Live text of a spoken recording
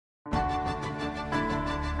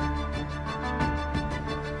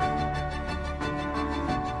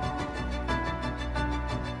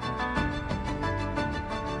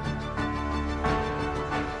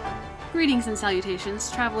Greetings and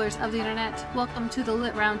salutations, travelers of the internet. Welcome to the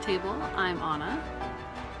Lit Roundtable. I'm Anna.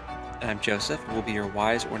 And I'm Joseph. We'll be your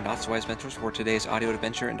wise or not so wise mentors for today's audio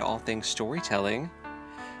adventure into all things storytelling.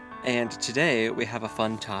 And today we have a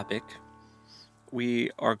fun topic.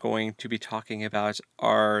 We are going to be talking about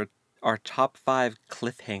our top 5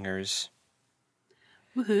 cliffhangers.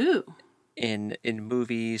 Woohoo! In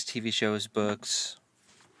movies, TV shows, books.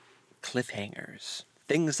 Cliffhangers.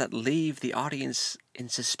 Things that leave the audience in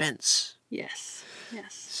suspense. Yes.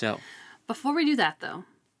 So, before we do that, though,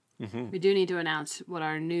 we do need to announce what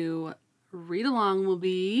our new read-along will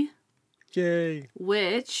be. Yay!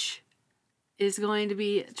 Which is going to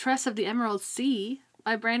be Tress of the Emerald Sea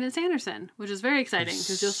by Brandon Sanderson, which is very exciting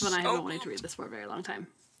because Joseph and I have been wanting to read this for a very long time.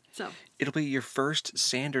 So it'll be your first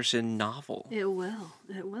Sanderson novel. It will.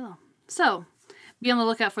 So be on the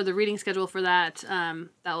lookout for the reading schedule for that.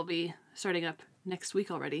 That will be starting up next week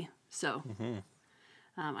already. So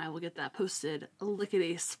I will get that posted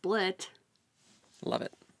lickety split. Love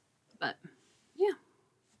it. But yeah.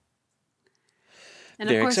 And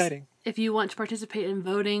very of course, exciting. If you want to participate in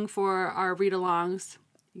voting for our read-alongs,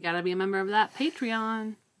 you gotta be a member of that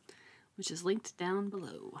Patreon, which is linked down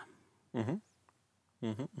below.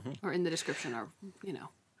 Or in the description, or,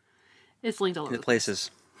 it's linked all over the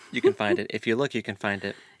places. You can find it. If you look, you can find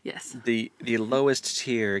it. Yes. The lowest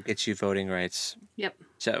tier gets you voting rights. Yep.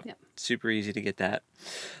 So, super easy to get that.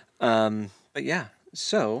 But yeah,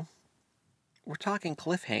 so, we're talking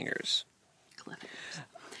cliffhangers.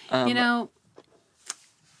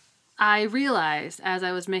 I realized as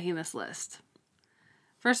I was making this list,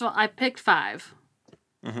 first of all, I picked 5.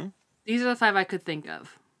 These are the 5 I could think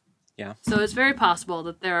of. Yeah. So it's very possible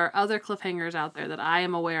that there are other cliffhangers out there that I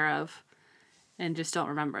am aware of and just don't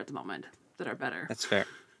remember at the moment that are better. That's fair.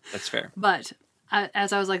 But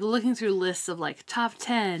as I was looking through lists of top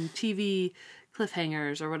 10 TV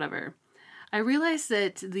cliffhangers or whatever, I realized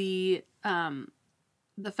that the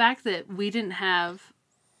fact that we didn't have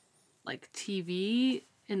TV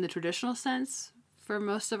in the traditional sense for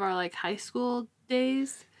most of our high school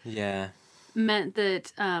days meant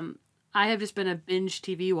that I have just been a binge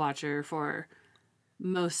TV watcher for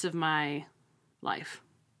most of my life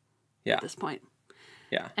at this point.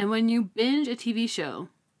 Yeah. And when you binge a TV show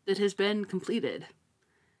that has been completed,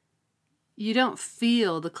 you don't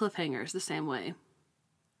feel the cliffhangers the same way.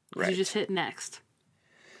 Right. You just hit next.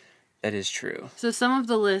 That is true. So some of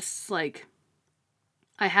the lists,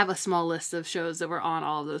 I have a small list of shows that were on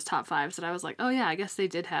all of those top 5s that I was like, oh yeah, I guess they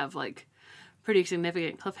did have pretty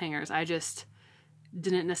significant cliffhangers. I just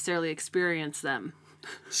didn't necessarily experience them.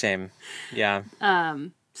 Same. Yeah.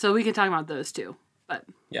 So we can talk about those too. But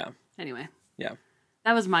anyway. Yeah.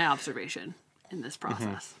 That was my observation in this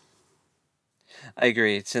process. I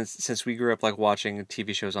agree. Since we grew up watching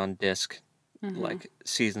TV shows on disc,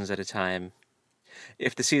 seasons at a time.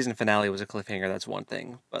 If the season finale was a cliffhanger, that's one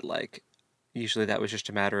thing. But usually that was just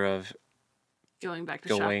a matter of going back to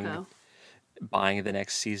Shopko. Buying the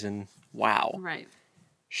next season. Wow. Right.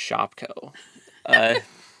 Shopko.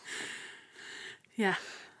 Yeah.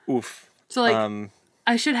 Oof. So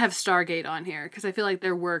I should have Stargate on here because I feel like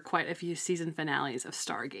there were quite a few season finales of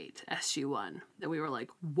Stargate SG-1 that we were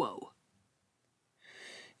whoa.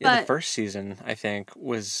 Yeah, the first season I think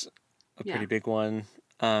was a pretty big one.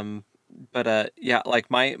 But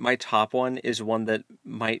my top one is one that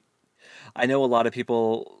I know a lot of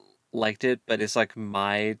people liked it, but it's the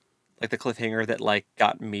cliffhanger that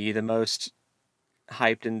got me the most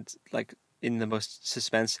hyped and in the most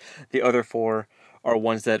suspense. The other 4 are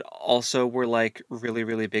ones that also were really,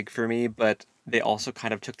 really big for me, but they also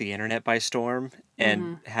kind of took the internet by storm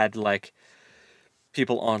and had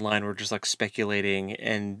people online were just speculating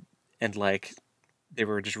and they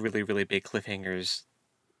were just really, really big cliffhangers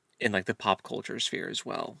in the pop culture sphere as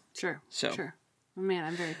well. Sure. Oh, man,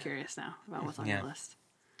 I'm very curious now about what's on your list.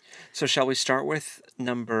 So shall we start with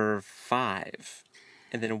number 5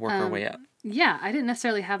 and then work our way up? Yeah, I didn't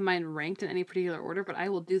necessarily have mine ranked in any particular order, but I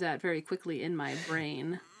will do that very quickly in my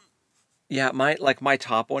brain. Yeah, my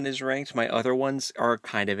top one is ranked. My other ones are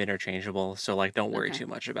kind of interchangeable, so don't worry too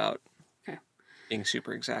much about being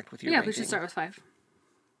super exact with your ranking. We should start with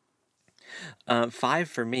 5. 5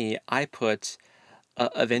 for me, I put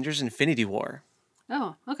Avengers Infinity War.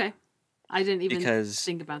 Oh, okay. I didn't even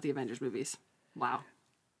think about the Avengers movies. Wow.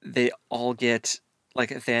 They all get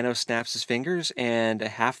Thanos snaps his fingers and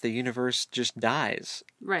half the universe just dies.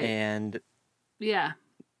 Right. And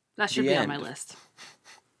that should be on my list.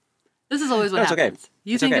 This is always what happens. Okay.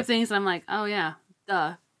 You think of things and I'm like, oh yeah,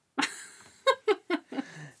 duh.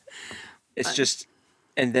 It's just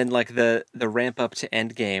And then like the ramp up to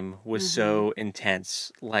Endgame was so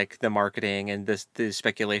intense, like the marketing and the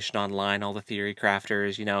speculation online, all the theory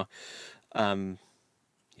crafters,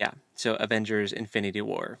 yeah. So Avengers: Infinity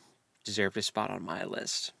War deserved a spot on my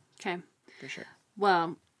list. Okay. For sure.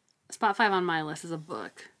 Well, spot 5 on my list is a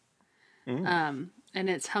book. And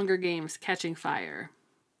it's Hunger Games: Catching Fire.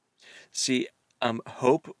 See,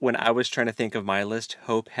 Hope, when I was trying to think of my list,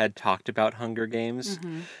 Hope had talked about Hunger Games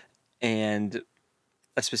and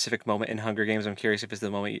a specific moment in Hunger Games. I'm curious if it's the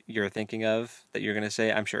moment you're thinking of that you're going to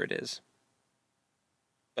say. I'm sure it is.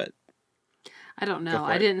 But I don't know.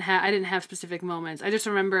 I didn't have specific moments. I just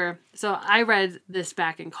remember. So I read this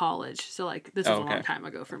back in college. So like this was a long time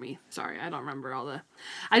ago for me. Sorry, I don't remember all the.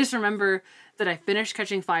 I just remember that I finished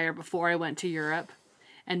Catching Fire before I went to Europe,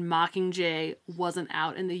 and Mockingjay wasn't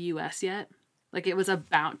out in the U.S. yet. Like it was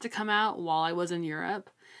about to come out while I was in Europe,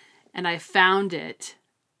 and I found it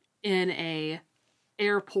in a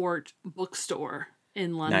airport bookstore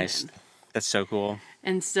in London. Nice. That's so cool.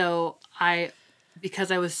 And so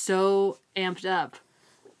because I was so amped up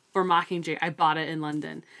for Mockingjay, I bought it in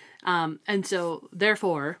London. And so,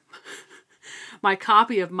 therefore, my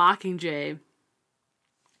copy of Mockingjay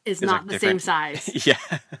is not the same size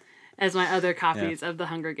as my other copies of the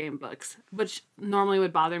Hunger Game books, which normally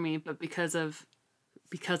would bother me, but because of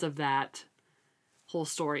that whole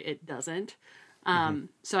story, it doesn't.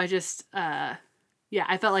 So I just, I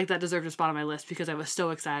felt like that deserved a spot on my list because I was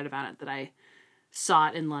so excited about it that I saw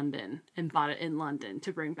it in London and bought it in London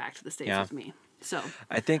to bring back to the States with me. So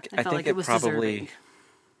I think it was probably deserving.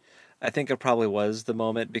 I think it probably was the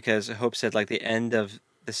moment because Hope said like the end of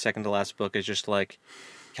the second to last book is just like,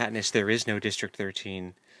 Katniss, there is no District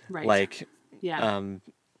 13. Right. Like,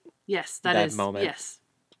 yes, that is moment.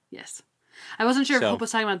 Yes. I wasn't sure if Hope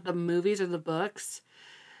was talking about the movies or the books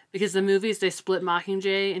because the movies, they split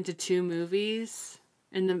Mockingjay into 2 movies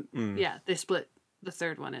and they split the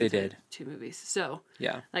third one into 2 movies. So,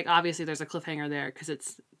 like obviously there's a cliffhanger there because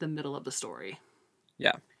it's the middle of the story.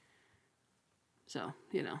 Yeah. So,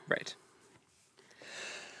 Right.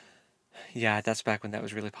 Yeah, that's back when that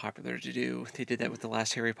was really popular to do. They did that with the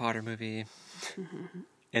last Harry Potter movie.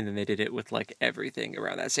 And then they did it with like everything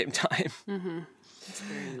around that same time. It's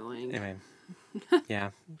very annoying. Anyway.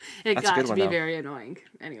 Yeah. It got to be very annoying.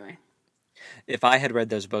 Anyway. If I had read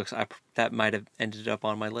those books, that might have ended up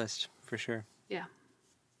on my list for sure. Yeah.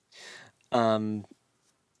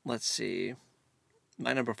 Let's see.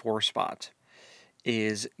 My number 4 spot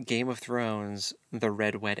is Game of Thrones: The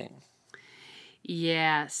Red Wedding.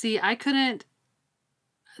 Yeah. See, I couldn't.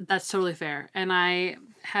 That's totally fair. And I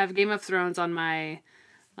have Game of Thrones on my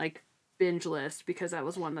like binge list because that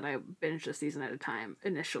was one that I binged a season at a time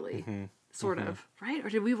initially. Sort of, right? Or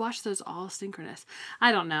did we watch those all synchronous?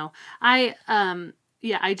 I don't know. I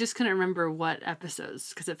just couldn't remember what episodes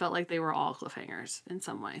because it felt like they were all cliffhangers in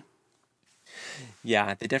some way.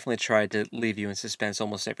 Yeah, they definitely tried to leave you in suspense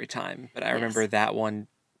almost every time. But I remember that one.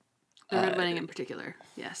 The Red Wedding in particular,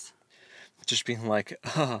 yes. Just being like,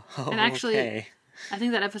 oh, and actually, I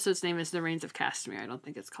think that episode's name is The Reigns of Castamere. I don't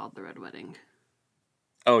think it's called The Red Wedding.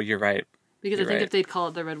 Oh, you're right. Because I think if they'd call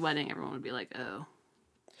it The Red Wedding, everyone would be like, oh.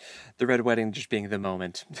 The Red Wedding just being the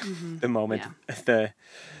moment. The moment.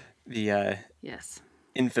 The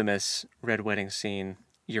infamous Red Wedding scene.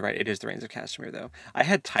 You're right, it is The Reigns of Castamere, though. I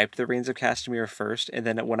had typed The Reigns of Castamere first, and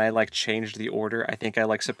then when I, like, changed the order, I think I,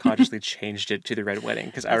 like, subconsciously changed it to The Red Wedding,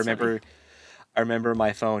 because I remember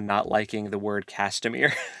my phone not liking the word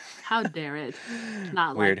Castamere. How dare it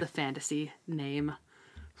not like the fantasy name.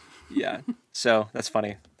 Yeah, so that's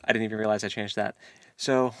funny. I didn't even realize I changed that.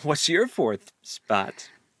 So, what's your 4th spot?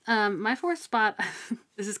 My 4th spot,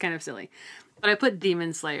 this is kind of silly, but I put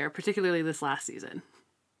Demon Slayer, particularly this last season.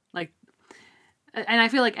 Like, and I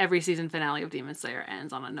feel like every season finale of Demon Slayer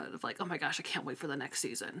ends on a note of like, oh my gosh, I can't wait for the next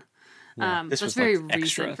season. Yeah, that's very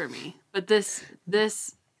recent for me. But this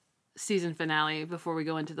season finale, before we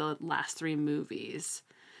go into the last 3 movies,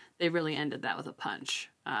 they really ended that with a punch,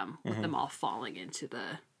 with them all falling into the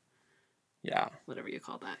whatever you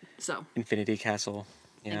call that. So Infinity Castle.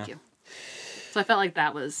 Yeah. Thank you. So I felt like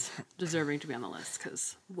that was deserving to be on the list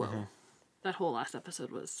because that whole last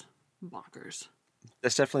episode was bonkers.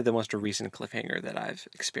 That's definitely the most recent cliffhanger that I've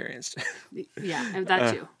experienced. Yeah, and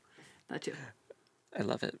that too. I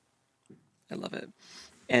love it.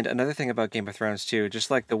 And another thing about Game of Thrones too, just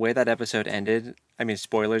like the way that episode ended. I mean,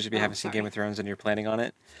 spoilers if you haven't seen Game of Thrones and you're planning on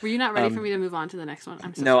it. Were you not ready for me to move on to the next one?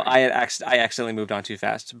 I'm so sorry. I accidentally moved on too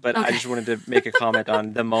fast. But I just wanted to make a comment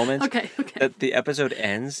on the moment that the episode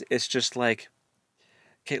ends. It's just like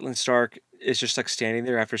Catelyn Stark is just like standing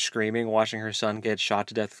there after screaming, watching her son get shot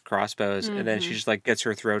to death with crossbows, and then she just like gets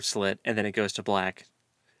her throat slit, and then it goes to black,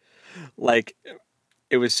 Like,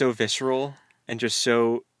 it was so visceral and just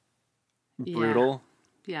so brutal.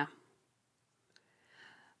 Yeah.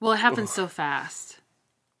 Well, it happens so fast.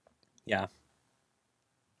 Yeah.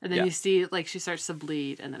 And then you see, like, she starts to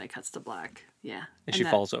bleed, and then it cuts to black. Yeah. And she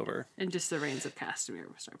falls over. And just the Reigns of Castamere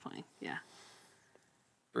start playing. Yeah.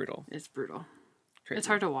 Brutal. It's brutal. Crazy. It's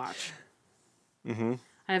hard to watch. Mm-hmm.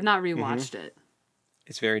 I have not rewatched it.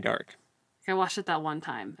 It's very dark. I watched it that one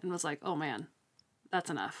time and was like, oh man, that's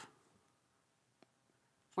enough.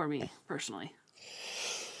 For me, personally.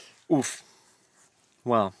 Oof.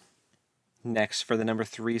 Well, next for the number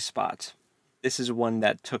 3 spot. This is one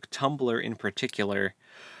that took Tumblr in particular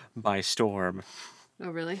by storm. Oh,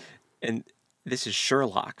 really? And this is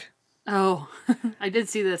Sherlock. Oh, I did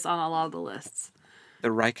see this on a lot of the lists. The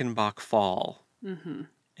Reichenbach Fall. Mm-hmm.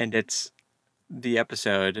 And it's the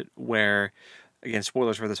episode where, again,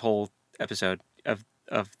 spoilers for this whole episode of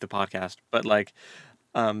the podcast, but like,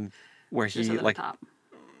 where he like,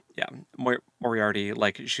 yeah, Moriarty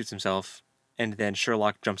like shoots himself, and then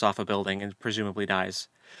Sherlock jumps off a building and presumably dies.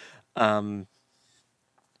 Tumblr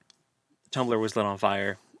was lit on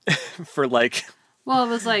fire for like. Well, it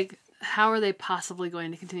was like, how are they possibly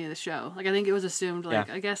going to continue the show? Like, I think it was assumed, like,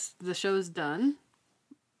 yeah. I guess the show's done.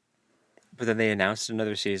 But then they announced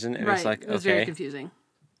another season, and right. it's like, it was very confusing.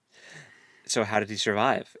 So how did he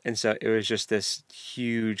survive? And so it was just this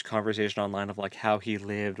huge conversation online of like how he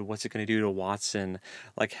lived, what's it going to do to Watson,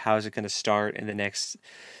 like how is it going to start in the next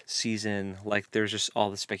season? Like there's just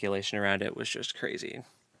all the speculation around it was just crazy.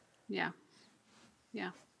 Yeah. Yeah.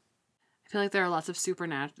 I feel like there are lots of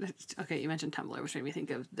supernatural. Okay, you mentioned Tumblr, which made me think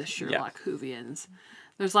of the Sherlock Whovians.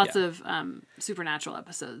 There's lots of supernatural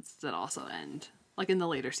episodes that also end, like in the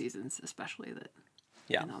later seasons, especially that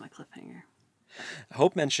end on a cliffhanger.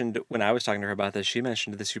 Hope mentioned when I was talking to her about this, she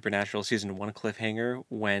mentioned the Supernatural season 1 cliffhanger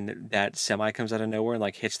when that semi comes out of nowhere and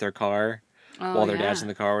like hits their car while their dad's in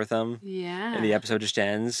the car with them. Yeah. And the episode just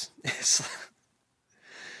ends.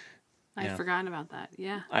 I'd forgotten about that.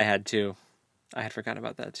 Yeah. I had too. I had forgotten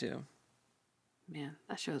about that too. Man,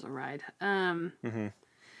 that show's a ride. Mm-hmm.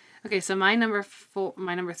 Okay, so my number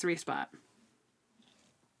 3 spot.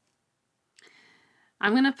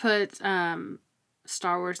 I'm gonna put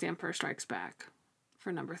Star Wars: The Empire Strikes Back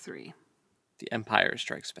for number 3. The Empire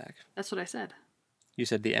Strikes Back. That's what I said. You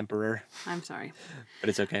said the Emperor. I'm sorry. But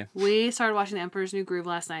it's okay. We started watching The Emperor's New Groove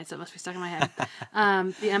last night, so it must be stuck in my head.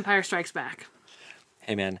 The Empire Strikes Back.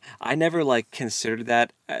 Hey man, I never like considered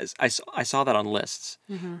that as I saw that on lists,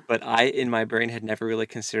 but I in my brain had never really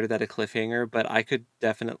considered that a cliffhanger. But I could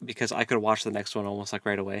definitely, because I could watch the next one almost like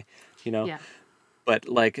right away, you know. Yeah. But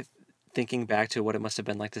like thinking back to what it must have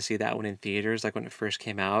been like to see that one in theaters, like when it first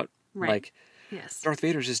came out, like. Yes. Darth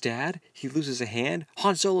Vader's his dad. He loses a hand.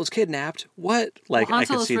 Han Solo's kidnapped. What? Like Han I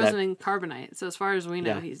could Solo's see frozen that. in carbonite. So as far as we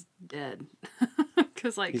know, he's dead.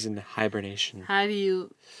 Because like he's in hibernation. How do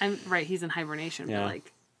you? I'm right. He's in hibernation, Yeah. but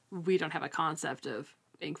like we don't have a concept of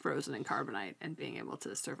being frozen in carbonite and being able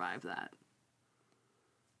to survive that.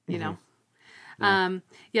 You know.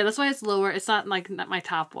 Yeah. That's why it's lower. It's not my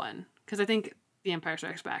top one because I think The Empire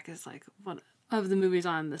Strikes Back is like one of the movies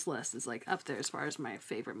on this list is like up there as far as my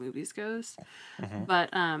favorite movies goes. But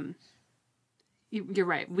you're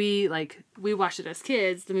right. We watched it as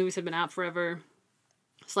kids. The movies have been out forever.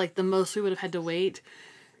 It's like the most we would have had to wait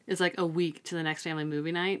is like a week to the next family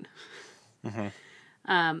movie night.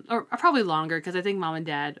 Or probably longer because I think mom and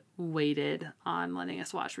dad waited on letting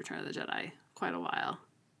us watch Return of the Jedi quite a while.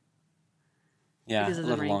 Yeah, because of a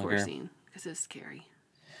the little Rancor longer. scene because it was scary.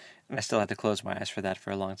 And I still had to close my eyes for that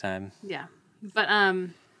for a long time. Yeah. But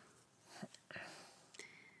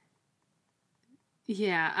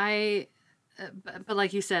yeah, but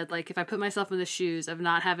like you said, like if I put myself in the shoes of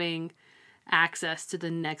not having access to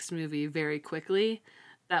the next movie very quickly,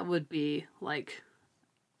 that would be like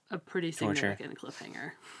a pretty significant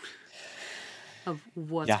cliffhanger of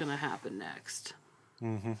what's going to happen next.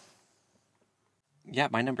 Yeah,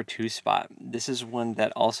 my number 2 spot. This is one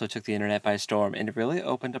that also took the internet by storm and it really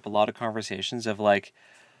opened up a lot of conversations of like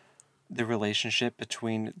the relationship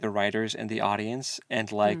between the writers and the audience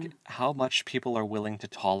and like how much people are willing to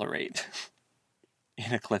tolerate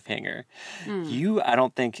in a cliffhanger. I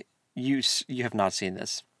don't think you have not seen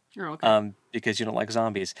this. Okay. Because you don't like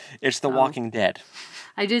zombies. It's The Walking Dead.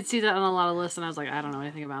 I did see that on a lot of lists and I was like, I don't know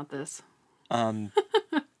anything about this.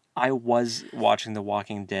 I was watching The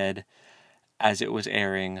Walking Dead as it was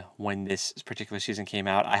airing when this particular season came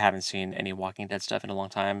out. I haven't seen any Walking Dead stuff in a long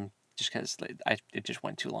time. Just because it just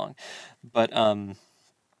went too long. But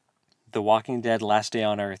The Walking Dead Last Day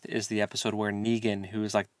on Earth is the episode where Negan, who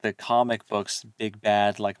is like the comic book's big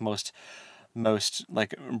bad, like most most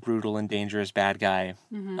like brutal and dangerous bad guy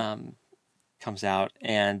comes out,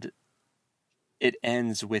 and it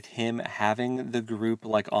ends with him having the group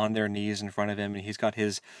like on their knees in front of him, and he's got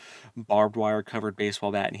his barbed wire covered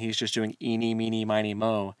baseball bat, and he's just doing eeny, meeny, miny,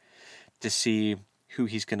 mo to see whose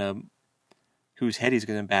head he's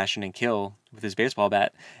gonna bash in and kill with his baseball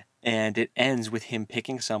bat. And it ends with him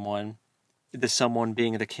picking someone, the someone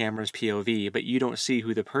being the camera's POV, but you don't see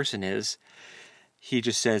who the person is. He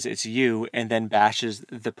just says it's you, and then bashes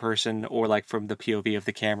the person, or like from the POV of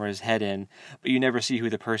the camera's head in, but you never see who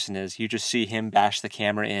the person is. You just see him bash the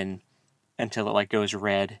camera in until it like goes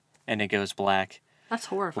red and it goes black. That's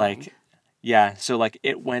horrifying. Like, yeah, so like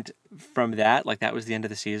it went from that, like that was the end of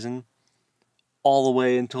the season, all the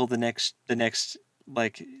way until the next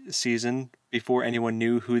like season, before anyone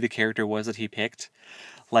knew who the character was that he picked.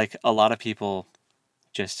 Like a lot of people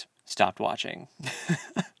just stopped watching.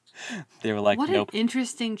 They were like, what nope. An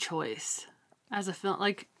interesting choice as a film.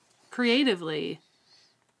 Like, creatively,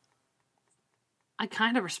 I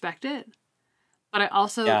kind of respect it. But I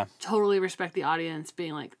also totally respect the audience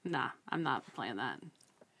being like, nah, I'm not playing that.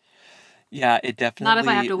 Yeah, it definitely... Not if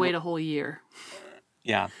I have to wait a whole year.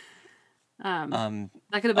 Yeah. That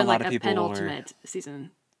could have been like a penultimate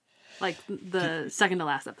season. Like the second to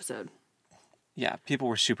last episode. Yeah, people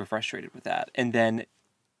were super frustrated with that. And then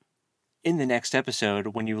in the next episode,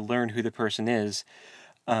 when you learn who the person is,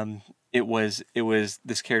 it was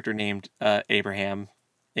this character named Abraham,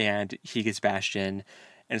 and he gets bashed in,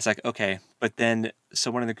 and it's like, okay, but then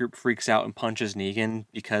someone in the group freaks out and punches Negan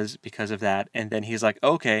because of that, and then he's like,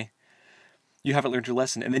 okay, you haven't learned your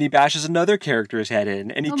lesson, and then he bashes another character's head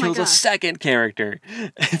in, and he kills a second character,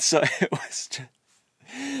 and so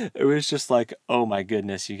it was just like, oh my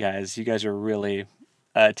goodness, you guys are really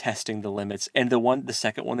testing the limits. And the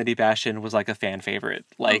second one that he bashed in was like a fan favorite.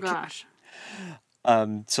 Like, oh gosh.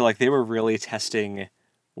 So like they were really testing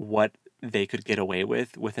what they could get away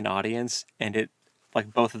with an audience, and it,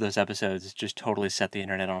 like, both of those episodes just totally set the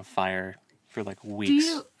internet on fire for like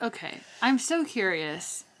weeks. Okay, I'm so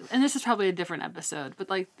curious, and this is probably a different episode, but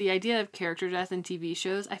like the idea of character death in TV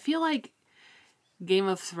shows, I feel like Game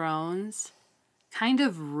of Thrones kind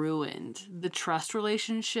of ruined the trust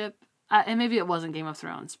relationship. And maybe it wasn't Game of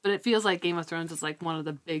Thrones, but it feels like Game of Thrones is like one of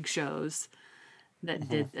the big shows that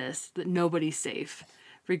did this, that nobody's safe,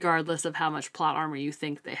 regardless of how much plot armor you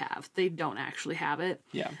think they have. They don't actually have it.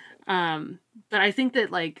 Yeah. But I think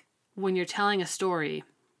that like when you're telling a story,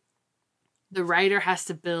 the writer has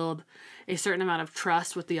to build a certain amount of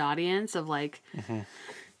trust with the audience of like,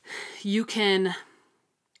 you can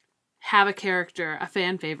have a character, a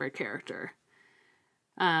fan favorite character,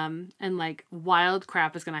 and like wild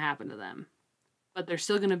crap is going to happen to them, but they're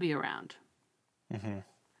still going to be around. And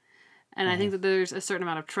I think that there's a certain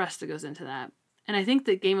amount of trust that goes into that. And I think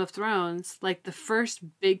that Game of Thrones, like the first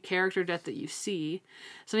big character death that you see,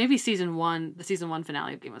 so maybe the season one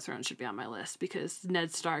finale of Game of Thrones should be on my list, because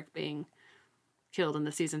Ned Stark being killed in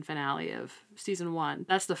the season finale of season 1,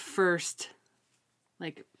 that's the first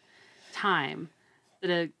like time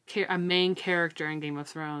that a main character in Game of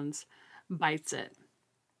Thrones bites it.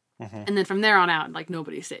 And then from there on out, like,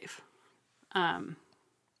 nobody's safe. So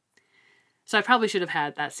I probably should have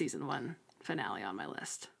had that season 1 finale on my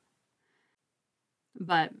list.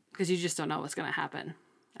 But, because you just don't know what's going to happen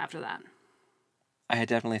after that. I had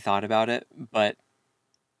definitely thought about it, but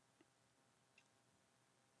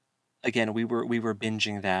again, we were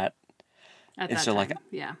binging that. At and that so time, like,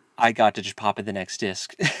 yeah. I got to just pop in the next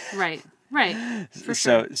disc. Right. For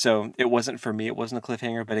sure. So it wasn't for me, it wasn't a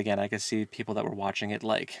cliffhanger, but again, I could see people that were watching it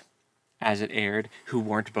like as it aired who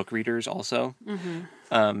weren't book readers also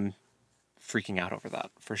freaking out over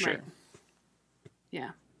that for sure. Right.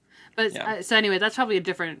 Yeah. But so anyway, that's probably a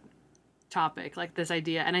different topic, like this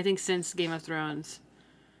idea. And I think since Game of Thrones,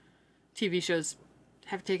 TV shows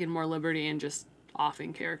have taken more liberty in just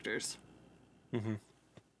offing characters.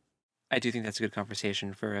 I do think that's a good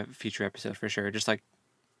conversation for a future episode for sure. Just like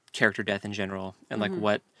character death in general, and like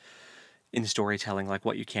what in storytelling, like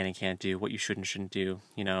what you can and can't do, what you should and shouldn't do,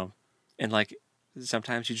 you know. And like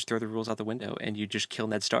sometimes you just throw the rules out the window and you just kill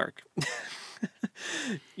Ned Stark.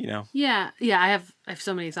 You know. Yeah. I have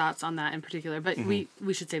so many thoughts on that in particular, but we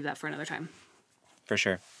should save that for another time. For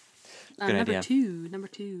sure. Good number idea. Number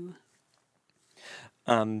two.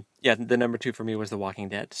 Yeah, the number 2 for me was The Walking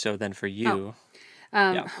Dead. So then for you,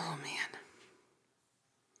 oh man.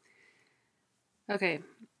 Okay,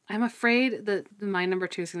 I'm afraid that my number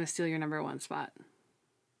 2 is going to steal your number 1 spot.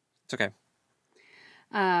 It's okay.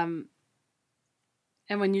 And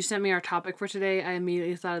when you sent me our topic for today, I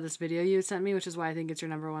immediately thought of this video you had sent me, which is why I think it's your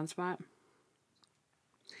number 1 spot.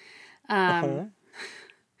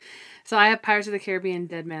 So So I have Pirates of the Caribbean: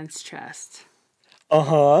 Dead Man's Chest.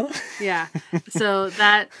 Uh-huh. Yeah. So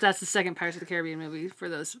that's the second Pirates of the Caribbean movie for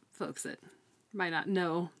those folks that might not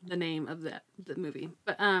know the name of the movie.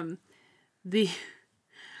 But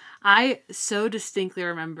I so distinctly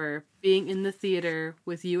remember being in the theater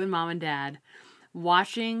with you and Mom and Dad,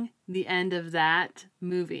 watching the end of that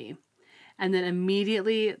movie, and then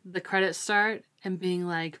immediately the credits start and being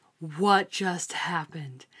like, what just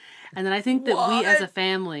happened? And then I think that we as a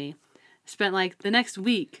family spent like the next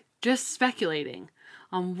week just speculating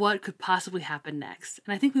on what could possibly happen next.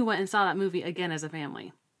 And I think we went and saw that movie again as a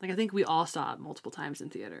family. Like, I think we all saw it multiple times in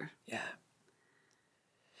theater. Yeah.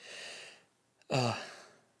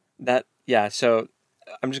 So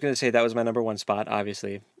I'm just going to say that was my number one spot,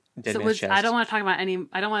 obviously. Dead Man's Chest. I don't want to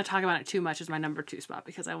talk about it too much as my number 2 spot,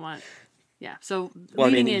 because I want... Yeah, so... Well,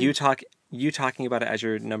 I mean, you talking about it as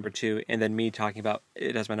your number 2, and then me talking about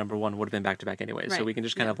it as my number 1 would have been back-to-back anyway. Right. So we can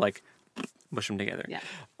just kind of, like, mush them together. Yeah.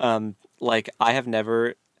 Like, I have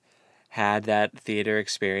never had that theater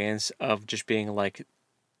experience of just being, like,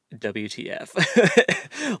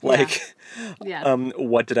 WTF. Like, yeah.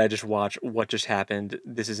 What did I just watch? What just happened?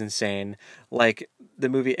 This is insane. Like, the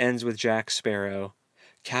movie ends with Jack Sparrow,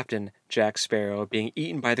 Captain Jack Sparrow, being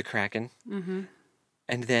eaten by the Kraken. Mm-hmm.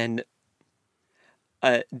 And then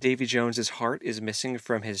Davy Jones's heart is missing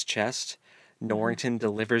from his chest. Norrington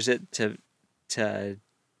delivers it to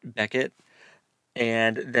Beckett.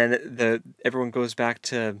 And then everyone goes back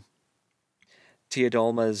to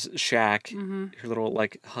Teodolma's shack, her little,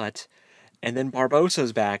 like, hut. And then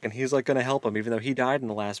Barbossa's back, and he's, like, going to help him, even though he died in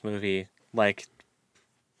the last movie. Like,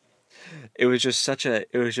 it was just such a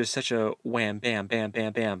wham, bam, bam,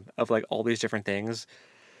 bam, bam of, like, all these different things.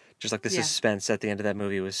 Just, like, the suspense at the end of that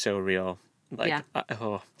movie was so real. Like,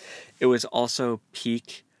 it was also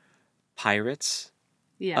peak Pirates.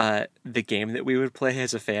 Yeah. The game that we would play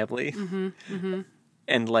as a family.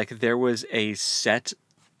 And, like, there was a set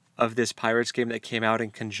of this Pirates game that came out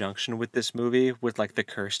in conjunction with this movie, with, like, the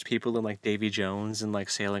cursed people and, like, Davy Jones and, like,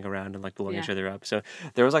 sailing around and, like, blowing each other up. So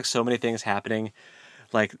there was, like, so many things happening,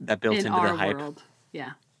 like, that built into the hype. World.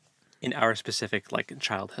 Yeah. In our specific, like,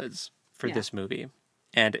 childhoods for this movie.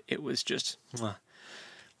 And it was just,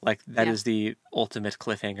 like, that is the ultimate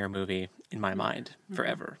cliffhanger movie in my mind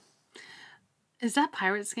forever. Is that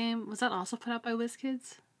Pirates game, was that also put out by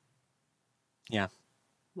WizKids? Yeah.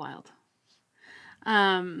 Wild.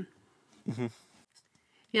 Yeah,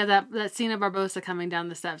 that scene of Barbossa coming down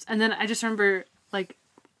the steps. And then I just remember, like,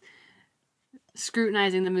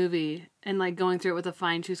 scrutinizing the movie and, like, going through it with a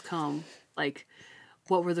fine-tooth comb. Like,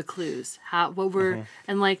 what were the clues? And,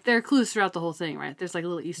 like, there are clues throughout the whole thing, right? There's, like,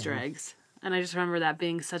 little Easter eggs. And I just remember that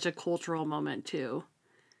being such a cultural moment, too.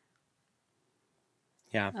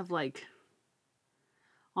 Yeah. Of, like,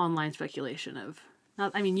 online speculation of...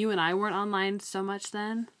 you and I weren't online so much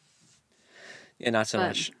then. Yeah, not so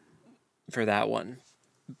much for that one.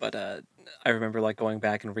 But I remember, like, going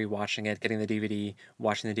back and rewatching it, getting the DVD,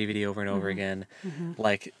 watching the DVD over and over again.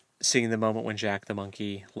 Like, seeing the moment when Jack the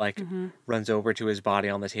monkey, like, runs over to his body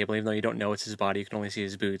on the table. Even though you don't know it's his body, you can only see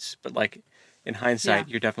his boots. But, like, in hindsight,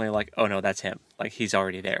 you're definitely like, oh, no, that's him. Like, he's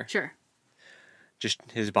already there. Sure. Just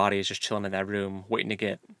his body is just chilling in that room, waiting to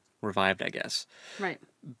get revived, I guess. Right.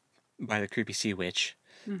 By the creepy sea witch.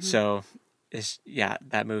 So,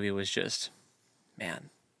 that movie was just... Man.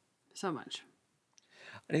 So much.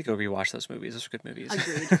 I need to go rewatch those movies. Those are good movies.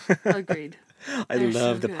 Agreed. I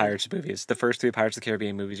love the Pirates movies. The first 3 Pirates of the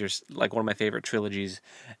Caribbean movies are, like, one of my favorite trilogies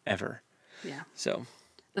ever. Yeah. So.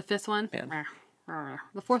 The 5th one? Man.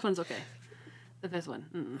 The 4th one's okay. The 5th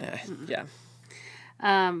one. Yeah.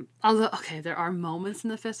 Although, okay, there are moments in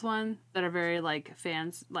the 5th one that are very, like,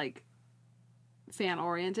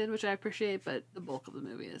 fan-oriented, which I appreciate, but the bulk of the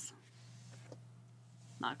movie is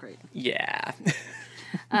not great. Yeah.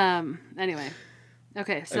 Anyway.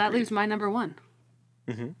 Okay, so that leaves my number 1.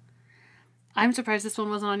 I'm surprised this one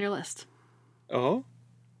wasn't on your list. Oh?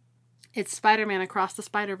 It's Spider-Man Across the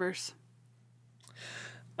Spider-Verse.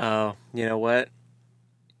 Oh, you know what?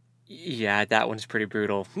 Yeah, that one's pretty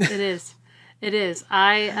brutal. It is.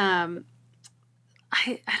 I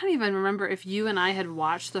don't even remember if you and I had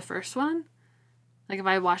watched the first one. Like, if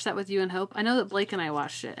I watched that with you and Hope. I know that Blake and I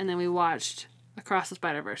watched it, and then we watched Across the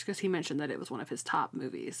Spider-Verse because he mentioned that it was one of his top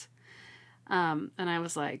movies. And I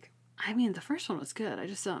was like, the first one was good. I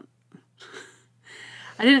just don't...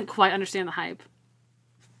 I didn't quite understand the hype.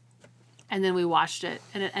 And then we watched it,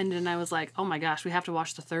 and it ended, and I was like, oh my gosh, we have to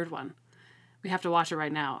watch the third one. We have to watch it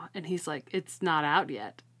right now. And he's like, it's not out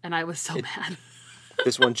yet. And I was so mad.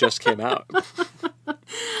 This one just came out.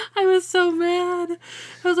 I was so mad.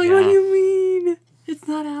 I was like, what do you mean? It's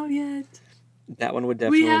not out yet. That one would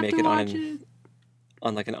definitely make it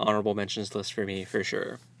on like an honorable mentions list for me, for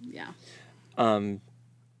sure. Yeah.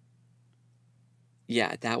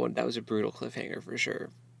 Yeah, that was a brutal cliffhanger for sure.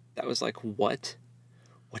 That was like, what?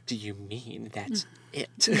 What do you mean? That's it.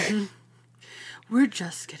 Mm-hmm. We're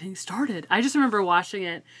just getting started. I just remember watching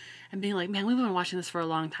it and being like, man, we've been watching this for a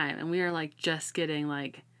long time, and we are like just getting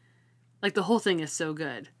like the whole thing is so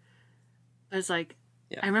good. But it's like,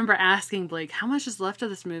 I remember asking Blake, how much is left of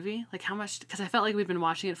this movie? Like, how much? Because I felt like we've been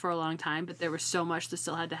watching it for a long time, but there was so much that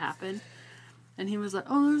still had to happen. And he was like,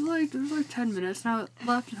 oh, there's like 10 minutes now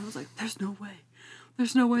left. And I was like, there's no way.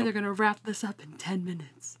 There's no way they're going to wrap this up in 10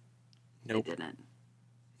 minutes. Nope. They didn't.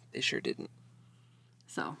 They sure didn't.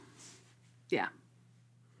 So, yeah.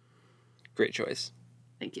 Great choice.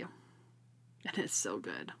 Thank you. And it's so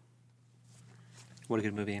good. What a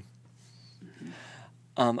good movie.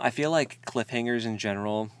 Mm-hmm. I feel like cliffhangers in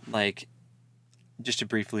general, like, just to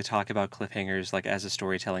briefly talk about cliffhangers, like, as a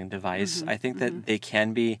storytelling device, I think that they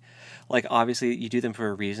can be, like, obviously you do them for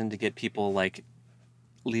a reason to get people, like,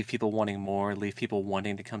 leave people wanting more, leave people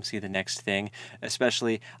wanting to come see the next thing.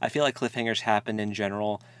 Especially, I feel like cliffhangers happen in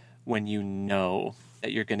general when you know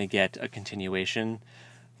that you're going to get a continuation.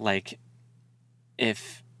 Like,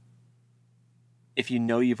 if you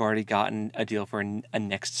know you've already gotten a deal for a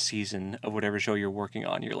next season of whatever show you're working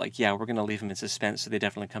on, you're like, yeah, we're going to leave them in suspense so they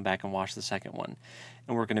definitely come back and watch the second one.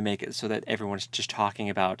 And we're going to make it so that everyone's just talking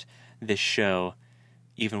about this show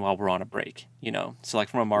even while we're on a break, you know? So, like,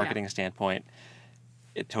 from a marketing standpoint,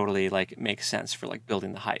 it totally, like, makes sense for, like,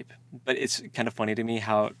 building the hype. But it's kind of funny to me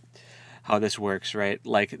how this works, right?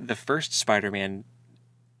 Like, the first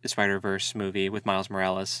Spider-Verse movie with Miles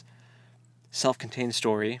Morales, self-contained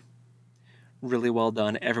story, really well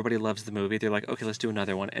done. Everybody loves the movie. They're like, okay, let's do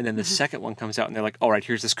another one. And then the second one comes out and they're like, all right,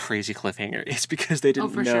 here's this crazy cliffhanger. It's because they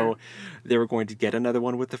didn't know they were going to get another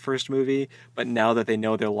one with the first movie. But now that they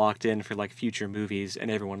know they're locked in for, like, future movies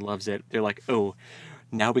and everyone loves it, they're like, oh,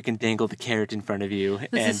 now we can dangle the carrot in front of you.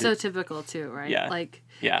 This is so typical too, right? Yeah. Like,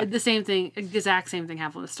 the same thing, exact same thing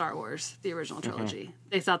happened with Star Wars, the original trilogy.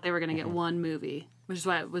 They thought they were going to get one movie, which is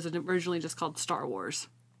why it was originally just called Star Wars.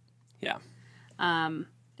 Yeah.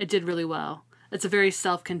 It did really well. It's a very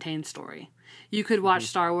self-contained story. You could watch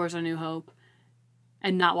Star Wars: A New Hope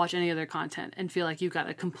and not watch any other content and feel like you got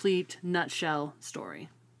a complete nutshell story.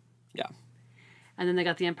 Yeah. And then they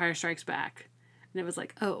got The Empire Strikes Back. And it was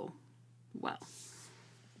like, oh, well.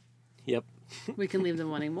 Yep. We can leave them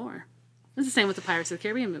wanting more. It's the same with the Pirates of the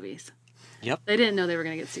Caribbean movies. Yep. They didn't know they were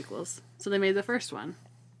going to get sequels. So they made the first one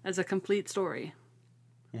as a complete story.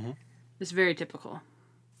 It's very typical.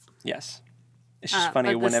 Yes. It's just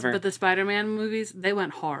funny whenever... But the Spider-Man movies, they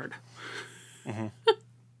went hard. They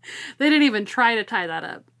didn't even try to tie that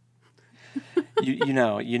up. you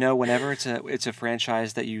know, whenever it's a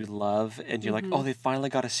franchise that you love and you're like, oh, they finally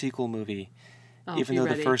got a sequel movie. Even though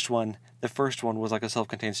the first one was like a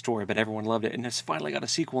self-contained story, but everyone loved it, and it's finally got a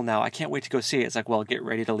sequel now. I can't wait to go see it. It's like, well, get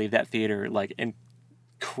ready to leave that theater like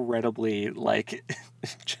incredibly like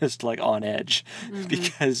just like on edge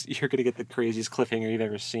because you're gonna get the craziest cliffhanger you've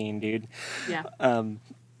ever seen, dude. Yeah.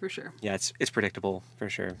 For sure. Yeah, it's predictable for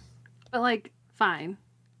sure. But like, fine.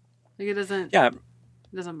 Like it doesn't. Yeah.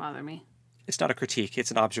 It doesn't bother me. It's not a critique.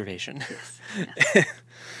 It's an observation. Yes.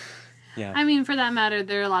 Yeah. I mean, for that matter,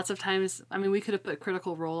 there are lots of times... I mean, we could have put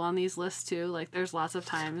Critical Role on these lists, too. Like, there's lots of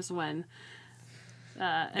times when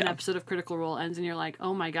an episode of Critical Role ends and you're like,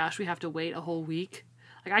 oh my gosh, we have to wait a whole week.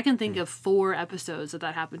 Like, I can think of 4 episodes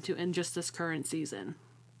that happened to in just this current season.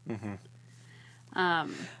 I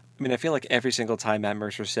mean, I feel like every single time Matt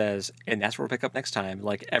Mercer says, and that's where we'll pick up next time,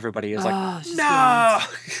 like, everybody is like, no!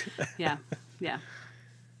 Yeah.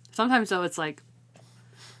 Sometimes, though, it's like,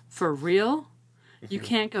 for real? You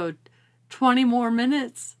can't go 20 more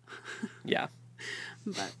minutes. Yeah.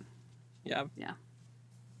 But. Yeah.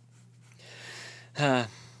 Yeah.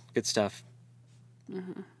 Good stuff.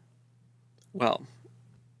 Well.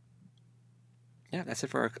 Yeah, that's it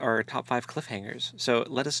for our top 5 cliffhangers. So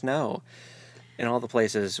let us know in all the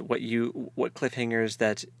places what cliffhangers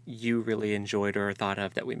that you really enjoyed or thought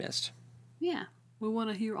of that we missed. Yeah. We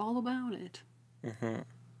want to hear all about it.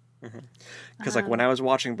 Because like when I was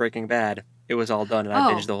watching Breaking Bad, it was all done and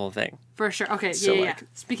I binged the whole thing. For sure. Okay, so yeah.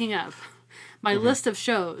 Speaking of, my list of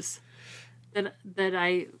shows that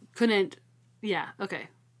I couldn't... Yeah, okay.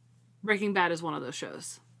 Breaking Bad is one of those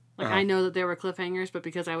shows. Like, I know that there were cliffhangers, but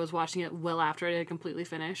because I was watching it well after it had completely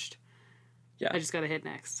finished, I just got to hit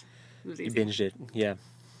next. It was easy. You binged it, yeah.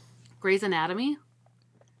 Grey's Anatomy?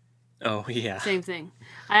 Oh, yeah. Same thing.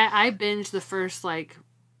 I binged the first, like...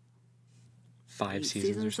 5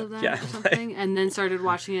 seasons of that or something, and then started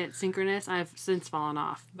watching it synchronous. I've since fallen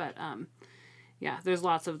off, but Yeah, there's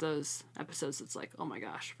lots of those episodes that's like, oh my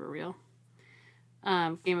gosh, for real.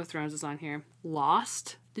 Game of Thrones is on here.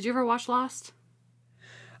 Lost. Did you ever watch Lost?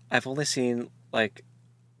 I've only seen, like,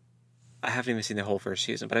 I haven't even seen the whole first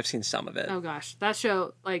season, but I've seen some of it. Oh gosh, that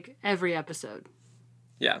show, like, every episode.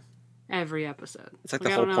 Yeah. Every episode. It's like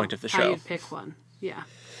the whole point of the show. How you'd pick one. Yeah.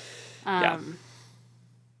 Yeah.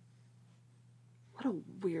 What a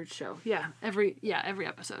weird show. Yeah, every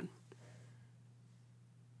episode.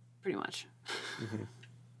 Pretty much.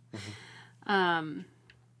 Mm-hmm. Mm-hmm.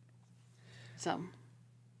 So,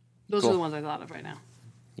 those are the ones I thought of right now.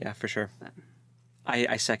 Yeah, for sure. But,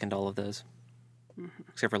 I second all of those. Mm-hmm.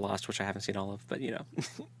 Except for Lost, which I haven't seen all of, but you know.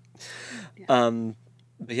 Yeah.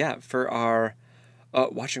 But yeah, for our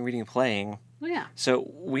watching, reading, playing. Oh, yeah.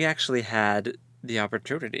 So we actually had the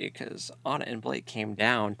opportunity because Anna and Blake came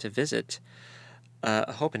down to visit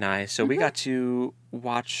Hope and I. So we got to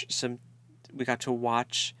watch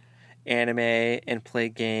anime and play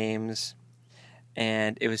games,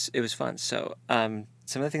 and it was fun. So some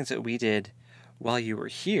of the things that we did while you were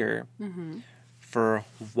here for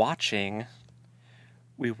watching,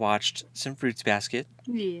 we watched some Fruits Basket.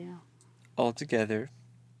 Yeah. All together.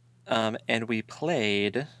 And we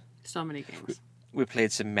played so many games. We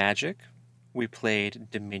played some Magic. We played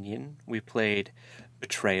Dominion. We played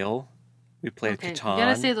Betrayal. We played Catan. You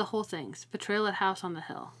gotta say the whole things. Betrayal at House on the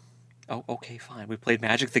Hill. Oh, okay, fine. We played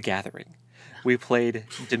Magic the Gathering. We played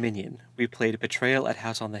Dominion. We played Betrayal at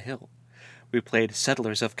House on the Hill. We played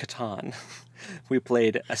Settlers of Catan. We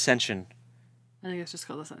played Ascension. I think it's just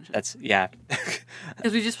called Ascension. Yeah.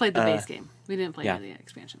 Because we just played the base game. We didn't play any of the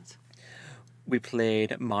expansions. We played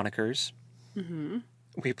Monikers. Mm-hmm.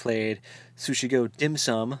 We played Sushi Go Dim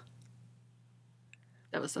Sum.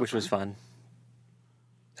 That was so which fun. was fun.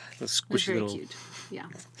 The squishy it was very little... cute. Yeah.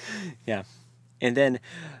 Yeah. And then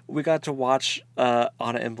we got to watch Anna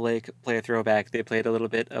and Blake play a throwback. They played a little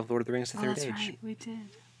bit of Lord of the Rings: The Third Age. That's right. We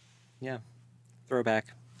did. Yeah. Throwback.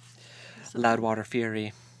 So Loudwater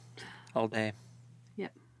Fury. All day.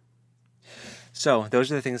 Yep. So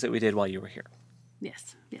those are the things that we did while you were here.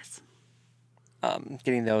 Yes. Yes.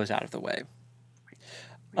 Getting those out of the way. Right.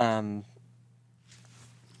 Now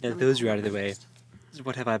those are out of the way.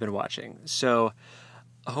 What have I been watching? So,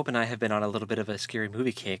 Hope and I have been on a little bit of a scary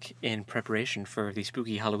movie kick in preparation for the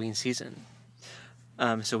spooky Halloween season.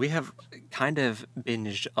 So we have kind of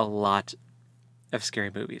binged a lot of scary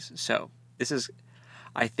movies. So this is,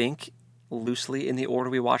 I think, loosely in the order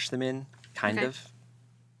we watched them in, kind of.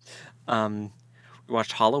 We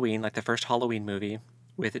watched Halloween, like the first Halloween movie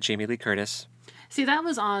with Jamie Lee Curtis. See, that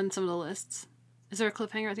was on some of the lists. Is there a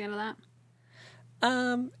cliffhanger at the end of that?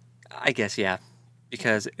 I guess, yeah.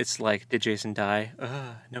 Because it's like, did Jason die?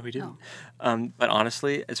 No, he didn't. Oh. But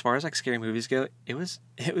honestly, as far as like scary movies go, it was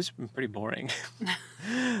pretty boring.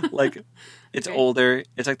 Like, it's older.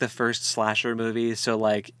 It's like the first slasher movie, so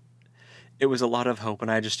like, it was a lot of Hope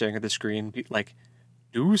and I just staring at the screen, like,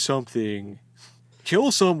 do something,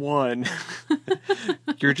 kill someone.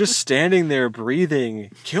 You're just standing there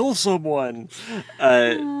breathing. Kill someone.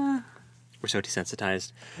 We're so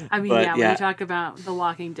desensitized. I mean, when you talk about The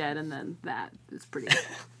Walking Dead and then that, it's pretty,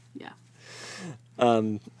 yeah.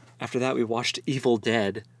 After that, we watched Evil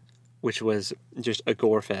Dead, which was just a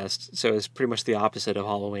gore fest. So it's pretty much the opposite of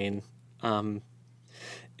Halloween.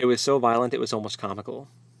 It was so violent, it was almost comical.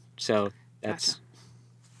 So that's... Gotcha.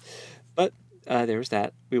 But there was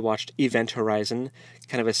that. We watched Event Horizon,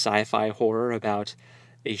 kind of a sci-fi horror about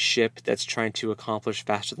a ship that's trying to accomplish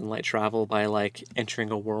faster than light travel by like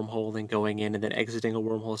entering a wormhole and going in and then exiting a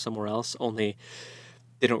wormhole somewhere else, only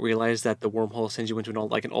they don't realize that the wormhole sends you into an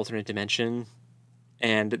alternate dimension,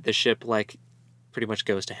 and the ship like pretty much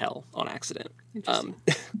goes to hell on accident. Interesting.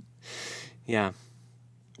 Yeah.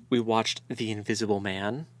 We watched The Invisible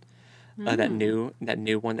Man, that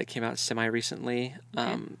new one that came out semi recently.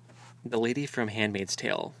 The lady from Handmaid's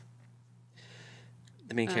Tale.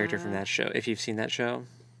 The main character from that show. If you've seen that show.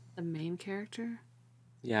 The main character?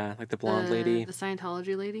 Yeah, like the blonde lady. The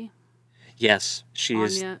Scientology lady? Yes, she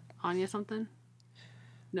is. Anya something?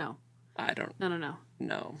 No. I don't.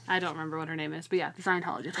 No. I don't remember what her name is, but yeah, the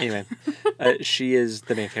Scientology lady. Anyway, she is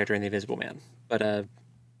the main character in The Invisible Man. But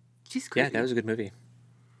she's creepy. Yeah, that was a good movie.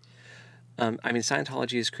 I mean,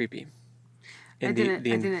 Scientology is creepy. I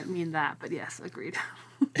didn't mean that, but yes, agreed.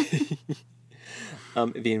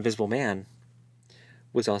 The Invisible Man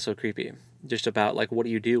was also creepy. Just about, like, what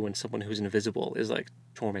do you do when someone who's invisible is, like,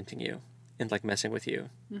 tormenting you and, like, messing with you?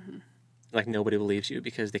 Mm-hmm. Like, nobody believes you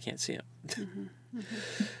because they can't see him. Mm-hmm.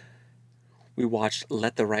 Mm-hmm. We watched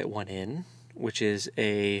Let the Right One In, which is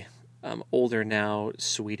a older now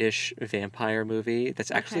Swedish vampire movie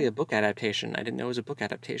that's actually a book adaptation. I didn't know it was a book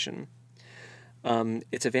adaptation.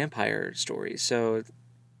 It's a vampire story. So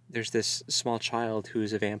there's this small child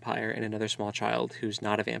who's a vampire and another small child who's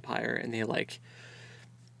not a vampire, and they like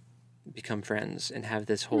become friends and have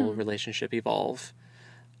this whole relationship evolve.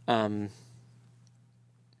 And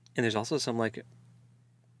there's also some like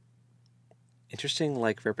interesting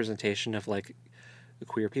like representation of like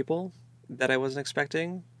queer people that I wasn't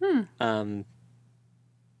expecting.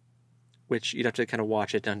 Which you'd have to kind of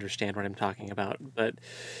watch it to understand what I'm talking about. But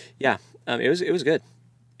yeah, it was good.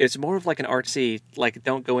 It's more of like an artsy, like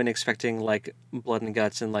don't go in expecting like blood and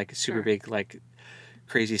guts and like super big like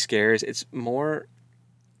crazy scares. It's more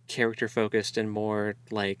character focused and more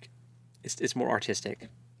like it's more artistic.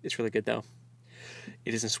 It's really good though.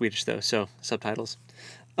 It is in Swedish though, so subtitles.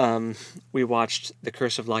 We watched The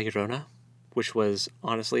Curse of La Llorona, which was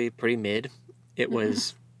honestly pretty mid. It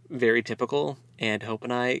was very typical, and Hope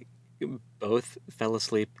and I both fell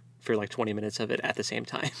asleep for like 20 minutes of it at the same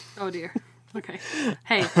time. Oh dear. Okay.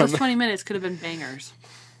 Hey, those 20 minutes could have been bangers.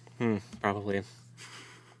 Probably.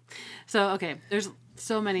 So, okay, there's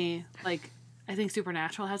so many, like, I think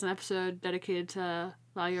Supernatural has an episode dedicated to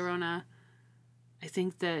La Llorona. I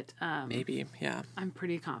think that... maybe, yeah. I'm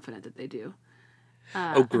pretty confident that they do.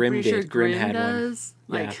 Grimm did. Sure Grimm had does.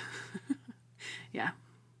 one. Like, yeah.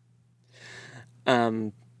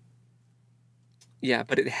 Yeah,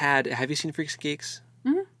 but it had... Have you seen Freaks and Geeks?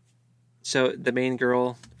 Mm-hmm. So the main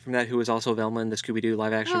girl from that, who was also Velma in the Scooby-Doo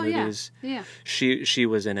live-action movies, yeah. She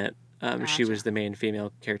was in it. Gotcha. She was the main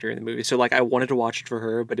female character in the movie. So, like, I wanted to watch it for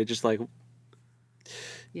her, but it just, like...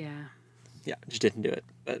 Yeah. Yeah, just didn't do it.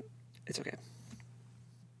 But it's okay.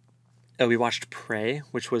 We watched Prey,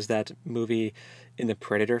 which was that movie in the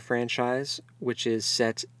Predator franchise, which is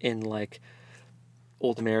set in, like,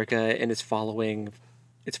 old America, and it's following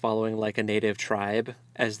like, a native tribe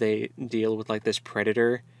as they deal with, like, this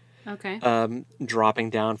predator... Okay.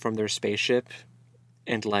 Dropping down from their spaceship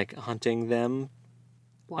and like hunting them.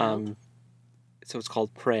 Wild. So it's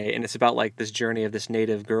called Prey, and it's about like this journey of this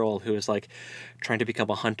native girl who is like trying to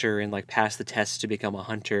become a hunter and like pass the tests to become a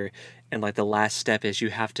hunter, and like the last step is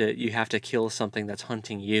you have to kill something that's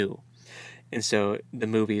hunting you. And so the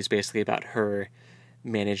movie is basically about her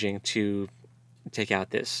managing to take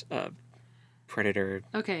out this predator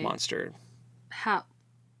monster. How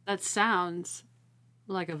that sounds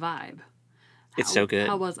like a vibe. It's so good.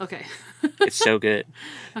 How was okay? It's so good.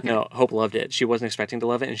 Okay. No, Hope loved it. She wasn't expecting to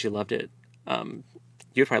love it, and she loved it.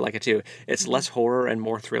 You'd probably like it too. It's less horror and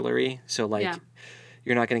more thrillery. So like,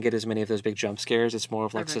 you're not going to get as many of those big jump scares. It's more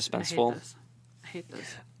of like suspenseful. I hate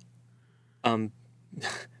those.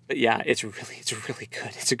 But yeah, it's really good.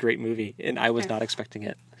 It's a great movie, and I was not expecting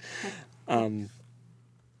it. Okay.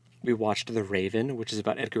 We watched The Raven, which is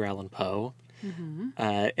about Edgar Allan Poe.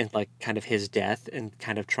 And like kind of his death and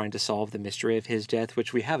kind of trying to solve the mystery of his death,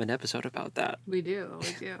 which we have an episode about that. We do.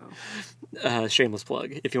 Shameless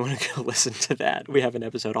plug. If you want to go listen to that, we have an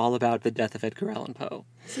episode all about the death of Edgar Allan Poe.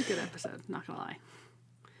 It's a good episode, not gonna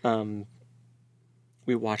lie.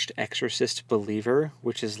 We watched Exorcist Believer,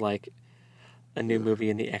 which is like a new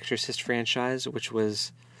movie in the Exorcist franchise, which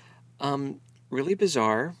was really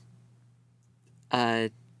bizarre. Are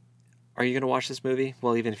you going to watch this movie?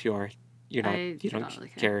 Well, even if you are, you don't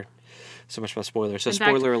really care so much about spoilers. So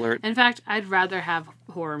spoiler alert. In fact, I'd rather have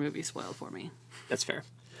horror movies spoiled for me. That's fair.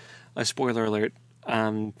 A spoiler alert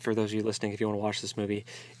for those of you listening, if you want to watch this movie.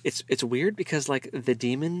 It's weird because like the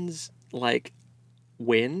demons like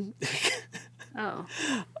win. Oh.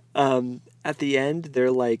 At the end,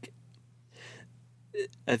 they're like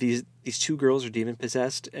these two girls are demon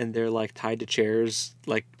possessed, and they're like tied to chairs,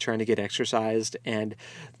 like trying to get exorcised, and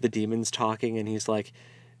the demon's talking, and he's like,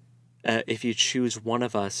 if you choose one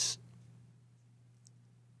of us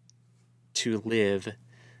to live,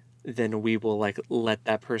 then we will like let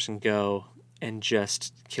that person go and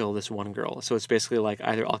just kill this one girl. So it's basically like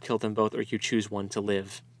either I'll kill them both or you choose one to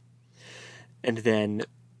live. And then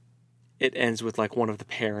it ends with like one of the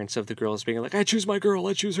parents of the girls being like, I choose my girl,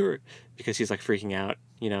 I choose her, because he's like freaking out,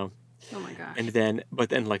 you know. Oh my gosh. And then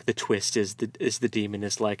like the twist is the demon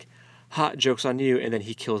is like, hot, joke's on you, and then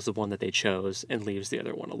he kills the one that they chose and leaves the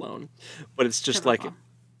other one alone. But it's just like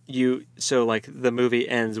so like the movie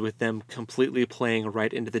ends with them completely playing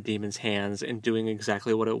right into the demon's hands and doing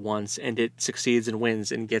exactly what it wants, and it succeeds and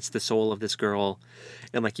wins and gets the soul of this girl,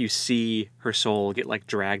 and like you see her soul get like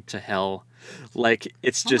dragged to hell. Like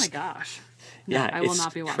it's just oh my gosh. No, yeah, I will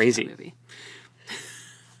not be watching crazy.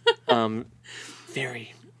 That movie.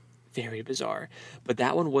 Very, very bizarre. But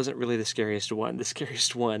that one wasn't really the scariest one. The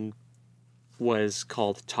scariest one was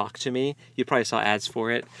called Talk to Me. You probably saw ads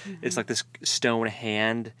for it. It's like this stone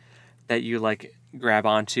hand that you like grab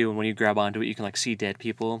onto, and when you grab onto it, you can like see dead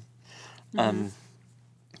people.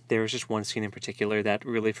 There was just one scene in particular that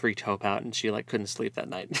really freaked Hope out, and she like couldn't sleep that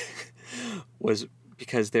night. Was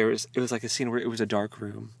because it was like a scene where it was a dark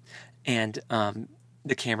room, and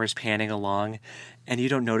the camera's panning along, and you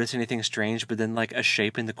don't notice anything strange, but then like a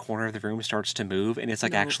shape in the corner of the room starts to move, and it's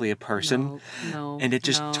like actually a person. And it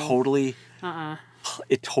just totally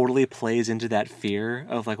it totally plays into that fear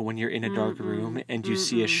of like when you're in a dark room and you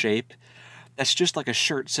see a shape that's just like a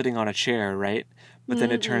shirt sitting on a chair, right? But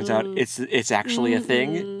then it turns out it's actually a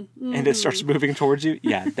thing, and it starts moving towards you.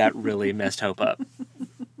 Yeah, that really messed Hope up.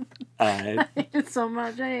 I hate it so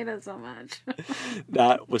much.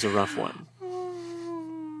 That was a rough one.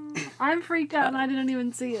 I'm freaked out and I didn't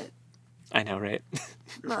even see it. I know, right?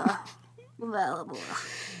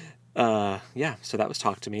 Yeah, so that was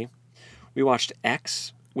Talk to Me. We watched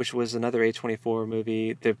X, which was another A24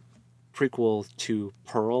 movie, the prequel to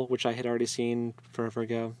Pearl, which I had already seen forever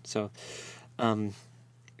ago. So,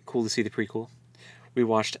 cool to see the prequel. We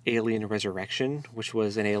watched Alien Resurrection, which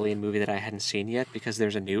was an Alien movie that I hadn't seen yet because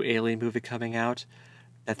there's a new Alien movie coming out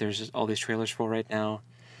that there's all these trailers for right now.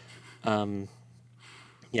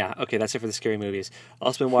 Yeah, okay, that's it for the scary movies. I've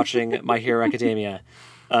also been watching My Hero Academia,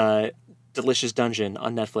 Delicious Dungeon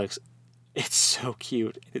on Netflix. It's so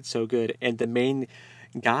cute. It's so good. And the main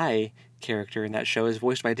guy character in that show is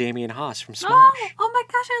voiced by Damien Haas from Smosh. Oh my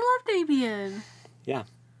gosh, I love Damien. Yeah,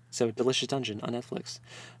 so Delicious Dungeon on Netflix.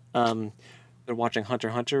 Been watching Hunter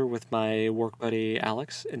x Hunter with my work buddy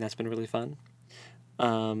Alex, and that's been really fun.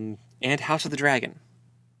 And House of the Dragon.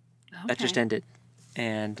 Okay. That just ended.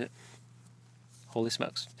 And holy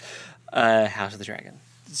smokes. House of the Dragon.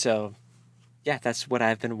 So, yeah, that's what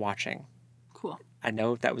I've been watching. Cool. I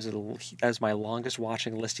know that was my longest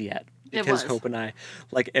watching list yet. Because Hope and I,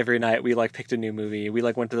 like, every night we, like, picked a new movie. We,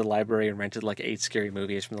 like, went to the library and rented, like, 8 scary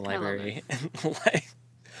movies from the library.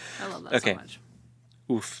 I love that so much.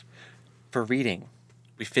 Oof. For reading,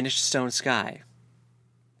 we finished Stone Sky.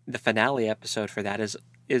 The finale episode for that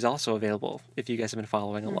is also available if you guys have been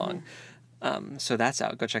following along. So that's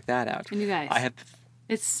out. Go check that out. And you guys,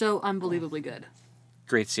 it's so unbelievably good.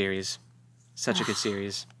 Great series. Such a good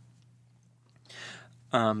series.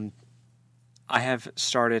 I have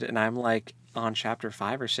started, and I'm like on chapter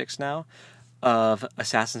 5 or 6 now, of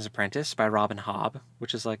Assassin's Apprentice by Robin Hobb,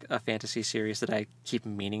 which is like a fantasy series that I keep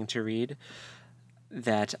meaning to read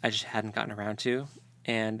that I just hadn't gotten around to.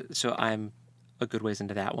 And so I'm a good ways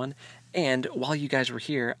into that one. And while you guys were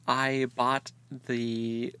here, I bought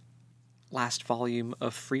the last volume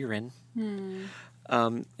of Frieren. And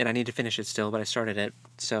I need to finish it still, but I started it.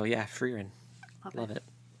 So yeah, Frieren. Love it.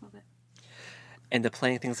 And the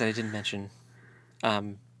playing things that I didn't mention,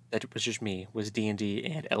 that was just me, was D&D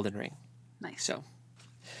and Elden Ring. Nice. So.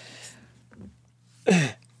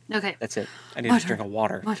 Okay. That's it. I need to drink a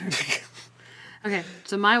water. Okay,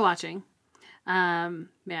 so my watching. Man,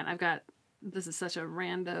 this is such a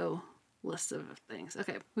rando list of things.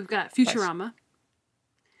 Okay, we've got Futurama. Nice.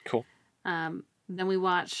 Cool. Then we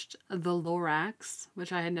watched The Lorax,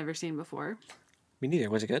 which I had never seen before. Me neither.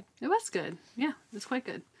 Was it good? It was good. Yeah, it was quite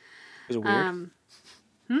good. Was it weird?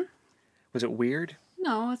 Was it weird?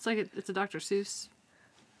 No, it's like it's a Dr. Seuss.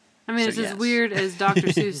 I mean, it's as weird as Dr.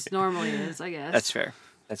 Seuss normally is, I guess. That's fair.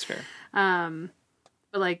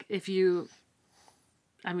 But like if you...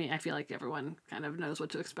 I mean, I feel like everyone kind of knows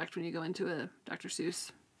what to expect when you go into a Dr.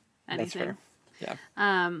 Seuss anything. That's fair.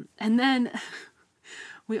 Yeah. And then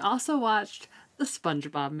we also watched the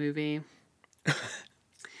SpongeBob movie. Nice.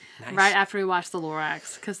 Right after we watched The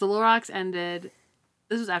Lorax. Because The Lorax ended...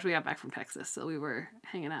 This was after we got back from Texas, so we were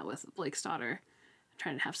hanging out with Blake's daughter,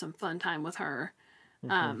 trying to have some fun time with her.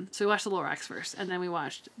 So we watched The Lorax first, and then we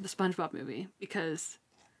watched the SpongeBob movie, because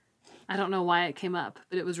I don't know why it came up,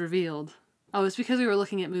 but it was revealed... Oh, it's because we were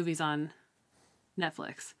looking at movies on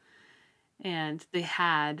Netflix, and they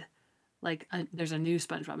had, like, there's a new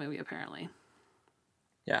SpongeBob movie, apparently.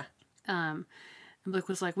 Yeah. And Blake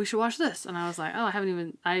was like, we should watch this. And I was like, oh,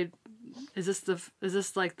 is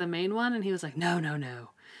this like the main one? And he was like, no.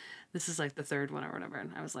 This is like the third one or whatever.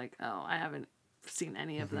 And I was like, oh, I haven't seen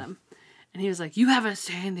any of them. And he was like, you haven't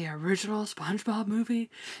seen the original SpongeBob movie?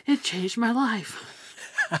 It changed my life.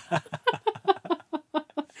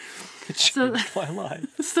 My life.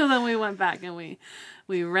 So then we went back and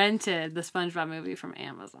we rented the SpongeBob movie from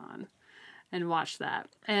Amazon and watched that.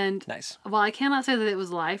 And nice. While I cannot say that it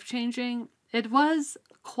was life-changing, it was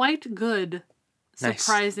quite good,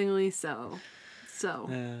 surprisingly so. So,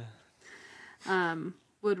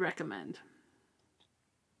 would recommend.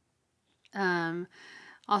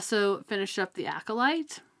 Also finished up The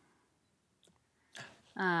Acolyte.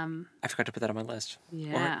 I forgot to put that on my list.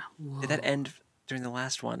 Yeah. Did that end during the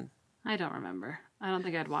last one? I don't remember. I don't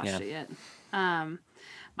think I'd watched it yet.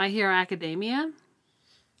 My Hero Academia,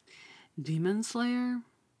 Demon Slayer.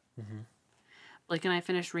 Mm-hmm. Blake and I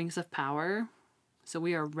finished Rings of Power, so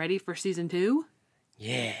we are ready for season 2.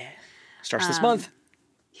 Yeah, starts this month.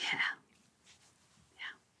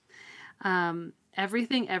 Yeah.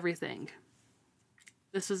 Everything.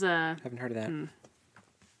 This was a. Haven't heard of that.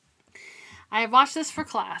 I watched this for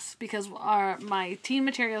class because my teen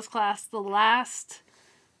materials class, the last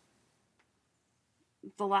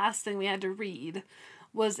thing we had to read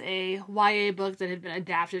was a YA book that had been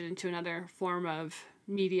adapted into another form of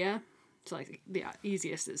media. So like the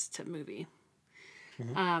easiest is to movie.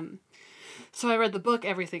 Mm-hmm. So I read the book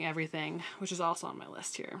Everything, which is also on my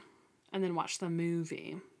list here, and then watched the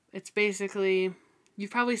movie. It's basically,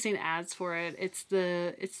 you've probably seen ads for it. It's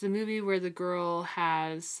the movie where the girl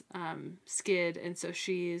has skid, and so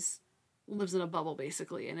lives in a bubble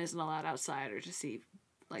basically and isn't allowed outside or to see,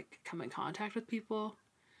 like, come in contact with people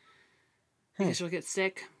because she'll get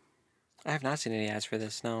sick. I have not seen any ads for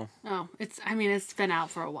this. No. Oh, it's been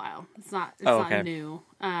out for a while. It's not new.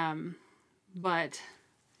 But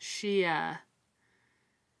she I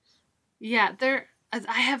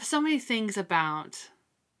have so many things about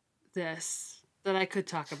this that I could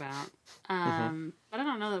talk about. But I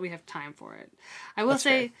don't know that we have time for it. I will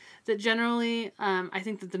say that generally, I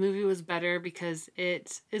think that the movie was better because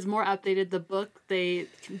it is more updated. The book, they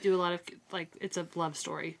do a lot of, like, it's a love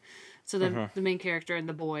story. So the main character and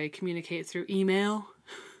the boy communicate through email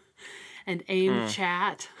and AIM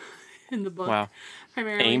chat in the book. Wow.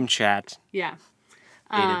 Primarily. AIM chat. Yeah.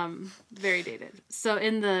 Dated. Very dated. So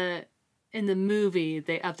in the movie,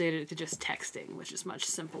 they updated it to just texting, which is much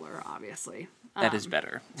simpler, obviously. That is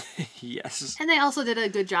better. Yes. And they also did a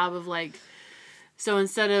good job of, like, so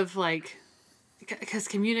instead of, like, because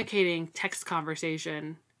communicating text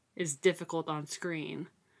conversation is difficult on screen.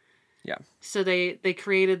 Yeah. So they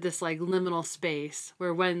created this, like, liminal space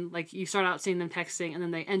where when, like, you start out seeing them texting and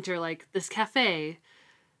then they enter, like, this cafe.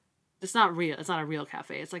 It's not real. It's not a real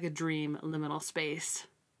cafe. It's like a dream liminal space.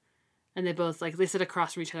 And they both, like, they sit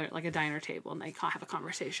across from each other at, like, a diner table and they have a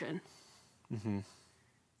conversation. Mm-hmm.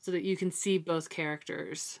 So that you can see both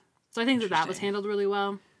characters. So I think that was handled really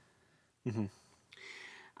well.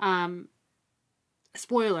 Mm-hmm.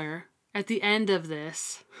 Spoiler, at the end of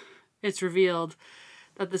this, it's revealed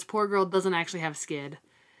that this poor girl doesn't actually have SCID.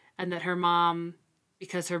 And that her mom,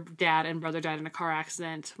 because her dad and brother died in a car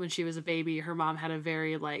accident when she was a baby, her mom had a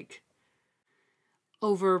very, like,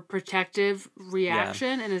 overprotective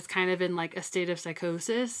reaction and is kind of in, like, a state of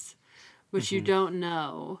psychosis, which you don't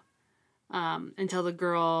know until the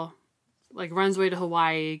girl, like, runs away to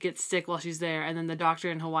Hawaii, gets sick while she's there, and then the doctor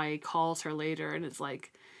in Hawaii calls her later and it's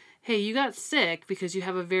like, hey, you got sick because you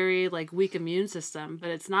have a very, like, weak immune system, but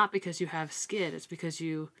it's not because you have SCID, it's because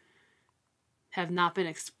you have not been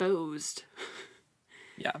exposed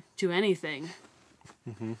to anything.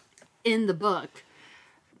 Mm-hmm. In the book,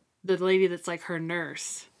 the lady that's, like, her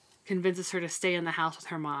nurse convinces her to stay in the house with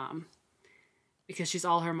her mom because she's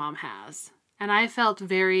all her mom has. And I felt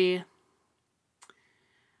very,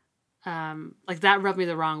 like, that rubbed me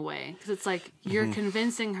the wrong way. Because it's like, you're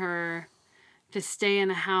convincing her to stay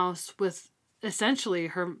in a house with essentially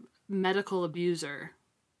her medical abuser.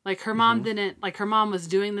 Like, her mom didn't, like, her mom was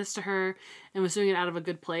doing this to her and was doing it out of a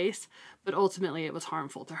good place, but ultimately it was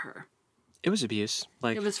harmful to her. It was abuse.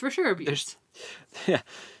 Like, it was for sure abuse. Yeah.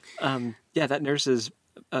 That nurse is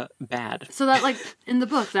bad. So that, like, in the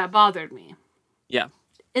book, that bothered me. Yeah.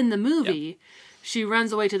 In the movie, she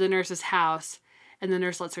runs away to the nurse's house, and the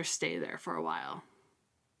nurse lets her stay there for a while.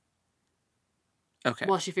 Okay.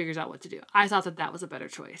 While she figures out what to do. I thought that was a better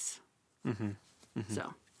choice.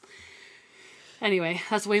 So, anyway,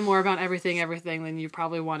 that's way more about everything than you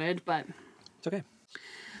probably wanted, but it's okay.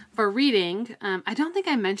 For reading, I don't think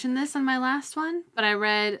I mentioned this in my last one, but I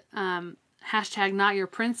read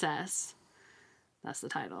 #NotYourPrincess. That's the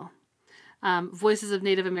title. Voices of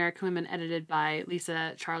Native American Women, edited by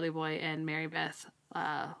Lisa Charlie Boy and Mary Beth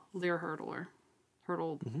Lear Hurdle.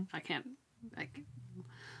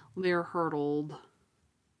 Lear Hurdled.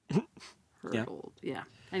 Yeah.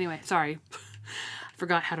 Anyway, sorry. I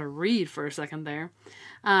forgot how to read for a second there.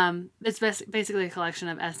 It's basically a collection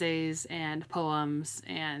of essays and poems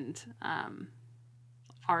and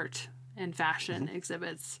art and fashion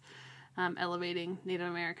exhibits elevating Native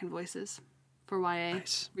American voices for YA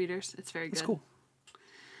readers. It's very good. That's cool.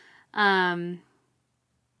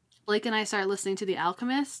 Blake and I started listening to The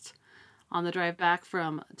Alchemist on the drive back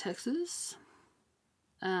from Texas.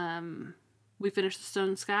 We finished The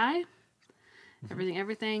Stone Sky.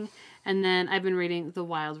 Everything. And then I've been reading The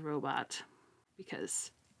Wild Robot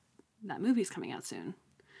because that movie's coming out soon.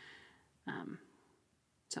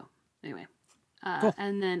 Anyway. Cool.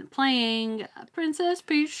 And then playing Princess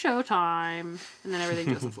Peach Showtime. And then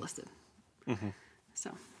everything Joseph listed.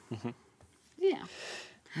 So, yeah.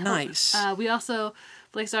 Nice. We also,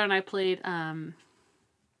 Blakestar and I played a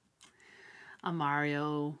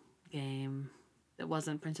Mario game that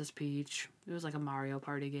wasn't Princess Peach. It was like a Mario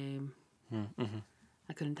Party game.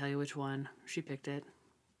 I couldn't tell you which one. She picked it.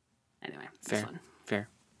 Anyway, it was fun. Fair.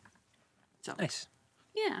 So, nice.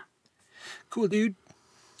 Yeah. Cool, dude.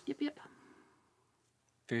 Yep.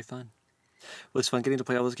 Very fun. Well, it's fun getting to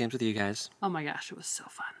play all those games with you guys. Oh my gosh, it was so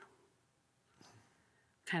fun.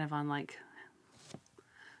 Kind of on like, I'm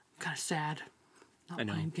kind of sad. Not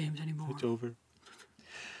playing games anymore. It's over.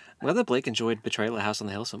 I'm glad that Blake enjoyed Betrayal at House on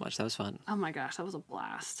the Hill so much. That was fun. Oh my gosh, that was a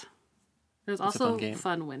blast. It was also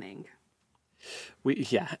fun winning.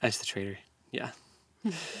 As the traitor. Yeah.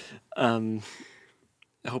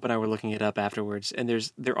 Hope and I were looking it up afterwards, and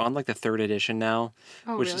they're on like the 3rd edition now.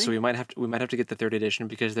 Oh, really? So we might have to get the 3rd edition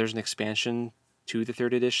because there's an expansion to the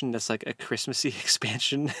 3rd edition that's like a Christmassy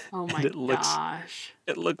expansion. Oh my gosh.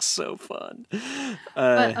 It looks so fun.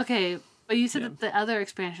 But you said that the other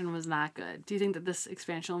expansion was not good. Do you think that this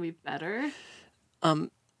expansion will be better?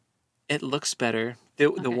 It looks better. The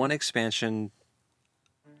one expansion,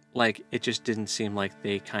 like, it just didn't seem like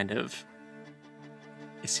they kind of.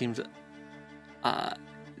 It seems.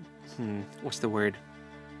 What's the word?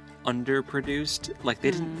 Underproduced. Like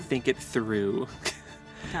they didn't think it through.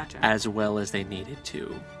 Gotcha. As well as they needed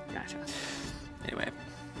to. Gotcha. Anyway,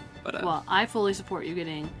 but well, I fully support you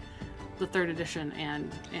getting the 3rd edition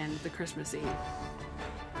and the Christmassy.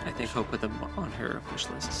 I think Hope put them on her wish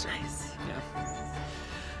list. So, nice. Yeah.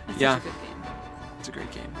 It's such a good game. It's a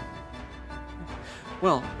great game.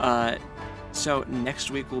 Well, so next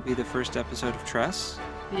week will be the first episode of Tress.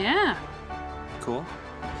 Yeah. Cool.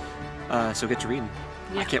 So get to reading.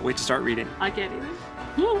 Yeah. I can't wait to start reading. I can't either.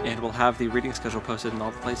 And we'll have the reading schedule posted in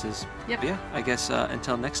all the places. Yep. But yeah, I guess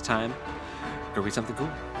until next time, go read something cool.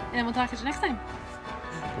 And we'll talk to you next time.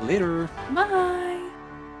 Later. Bye.